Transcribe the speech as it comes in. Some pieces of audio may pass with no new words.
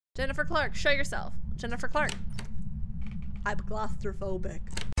Jennifer Clark, show yourself. Jennifer Clark. I'm claustrophobic.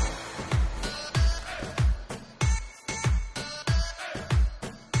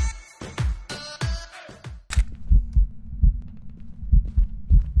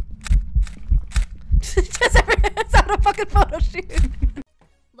 It's out a fucking photo shoot.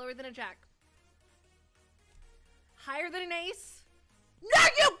 Lower than a jack. Higher than an ace? Are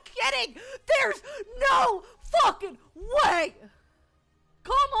you kidding? There's no fucking way!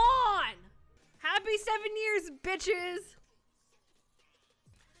 Come on! Happy 7 years, bitches!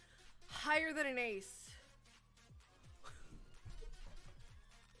 Higher than an ace.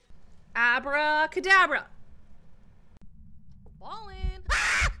 Abracadabra. Ballin'.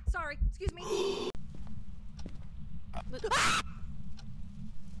 Ah! Sorry, excuse me. Ah!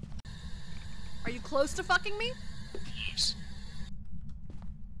 Are you close to fucking me? Yes.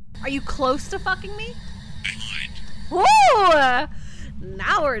 Are you close to fucking me? Whoa!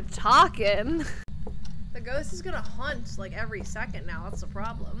 Now we're talking. The ghost is gonna hunt like every second now. That's the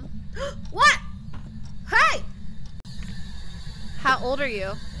problem. What? Hey! How old are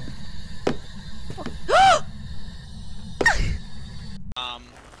you?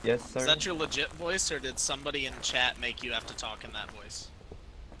 Yes, sir. Is that your legit voice, or did somebody in chat make you have to talk in that voice?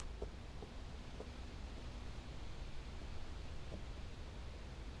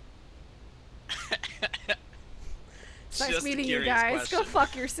 Nice meeting you curious guys. question. Go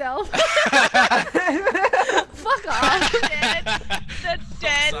fuck yourself. Fuck off. The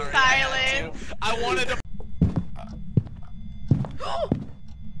dead Sorry, silence. I wanted to.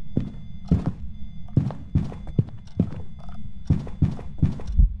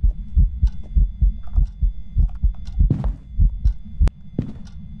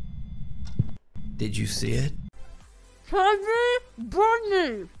 Did you see it? Bunny!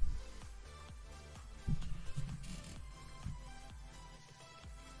 Bunny!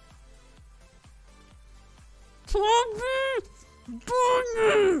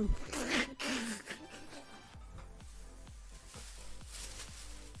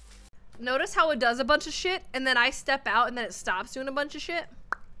 Notice how it does a bunch of shit and then I step out and then it stops doing a bunch of shit?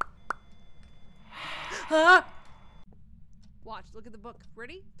 Ah! Watch, look at the book.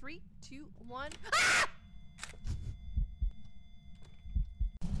 Ready? 3, 2, 1. Ah!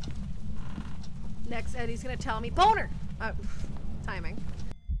 Next, Eddie's gonna tell me, boner! Timing.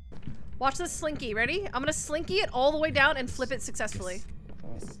 Watch this slinky, ready? I'm gonna slinky it all the way down and flip it successfully.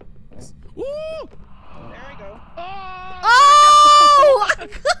 Woo! There we go. Oh!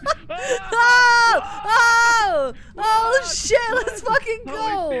 Oh! Oh shit, let's fucking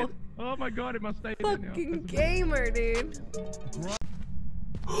go! Oh my god, it must stay Fucking gamer, dude.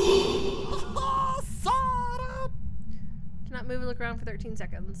 Do not move or look around for 13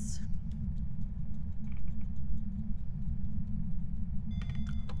 seconds.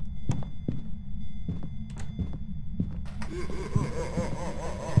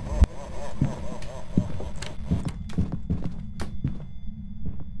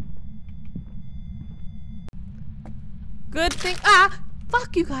 Good thing. Ah!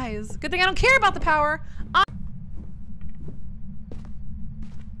 Fuck you guys. Good thing I don't care about the power.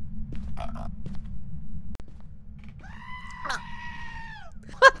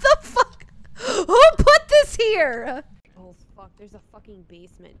 What the fuck? Who put this here? Oh fuck, there's a fucking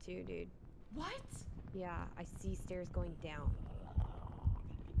basement too, dude. What? Yeah, I see stairs going down.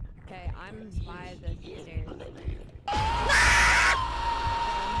 Okay, I'm by the stairs.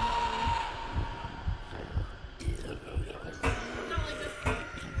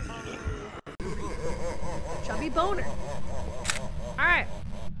 Chubby boner. Alright.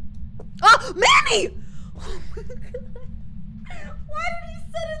 Oh, Manny! Why did he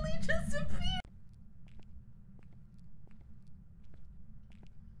suddenly just appear?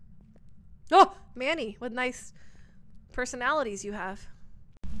 Oh, Manny, what nice personalities you have.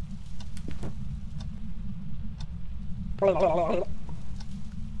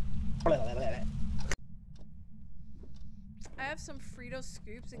 I have some Frito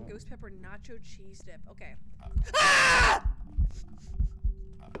scoops and ghost pepper nacho cheese dip. Okay. Ah!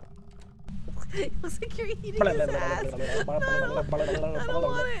 It looks like you're eating his ass. No, I don't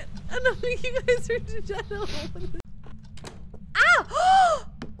want it. I don't think you guys are degenerate. Ow!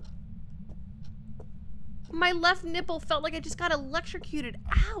 My left nipple felt like I just got electrocuted.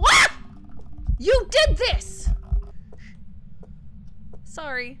 Ow! Ah! You did this!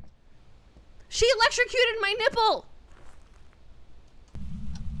 Sorry. She electrocuted my nipple!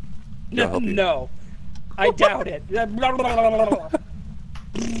 No, I doubt it. Leg.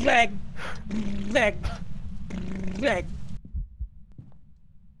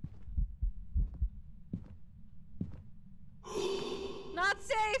 Not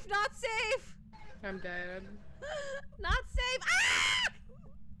safe! safe! Not safe! I'm dead. Not safe! Ah!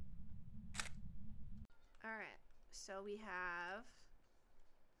 Alright, so we have...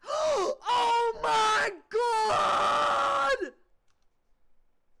 Oh my god!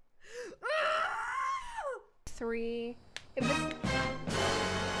 3.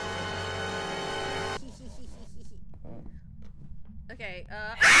 Okay,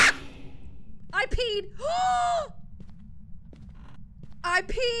 I peed! I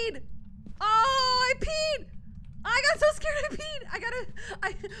peed! Oh, I peed! I got so scared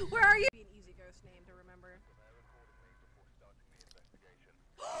I peed! Where are you? Be an easy ghost name to remember.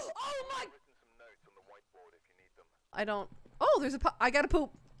 Oh my! I don't. Oh, there's a. I gotta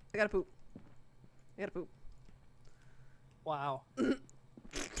poop. I gotta poop. I gotta poop. Wow.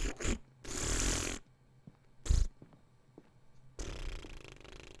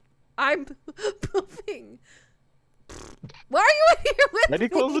 I'm pooping. Why are you in here with me? Let me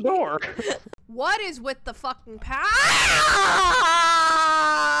close the door. What is with the fucking power?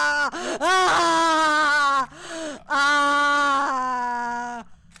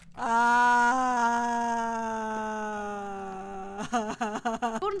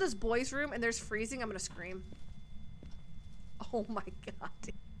 Go to this boys' room and there's freezing. I'm gonna scream. Oh my god.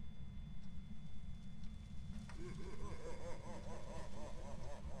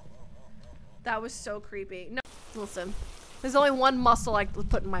 That was so creepy. No, listen. There's only one muscle I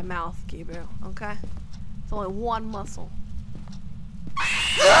put in my mouth, Kibu. Okay? There's only one muscle.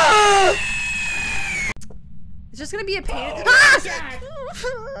 It's just gonna be a pain.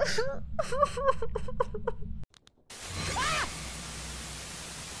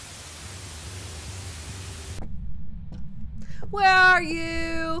 Where are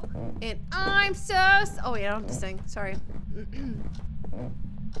you? And I'm so. Oh wait, I don't have to sing. Sorry.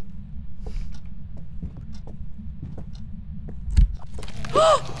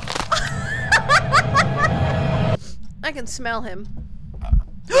 I can smell him.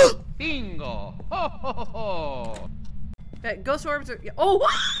 Bingo! Ho ho ho ho! Okay, ghost orbs are. Oh!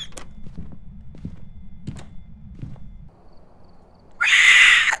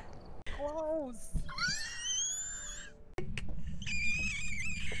 Close.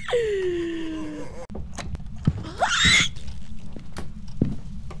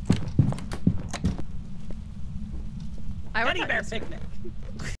 Teddy bear picnic.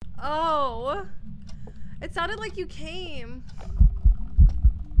 Oh, it sounded like you came.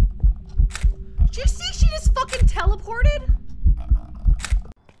 Did you see she just fucking teleported?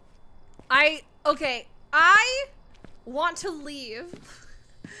 Okay, I want to leave.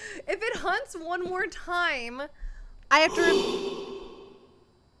 If it hunts one more time, I have to.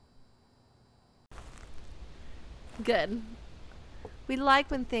 Good. We like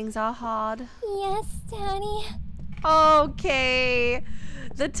when things are hard. Yes, Daddy. Okay.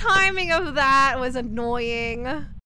 The timing of that was annoying.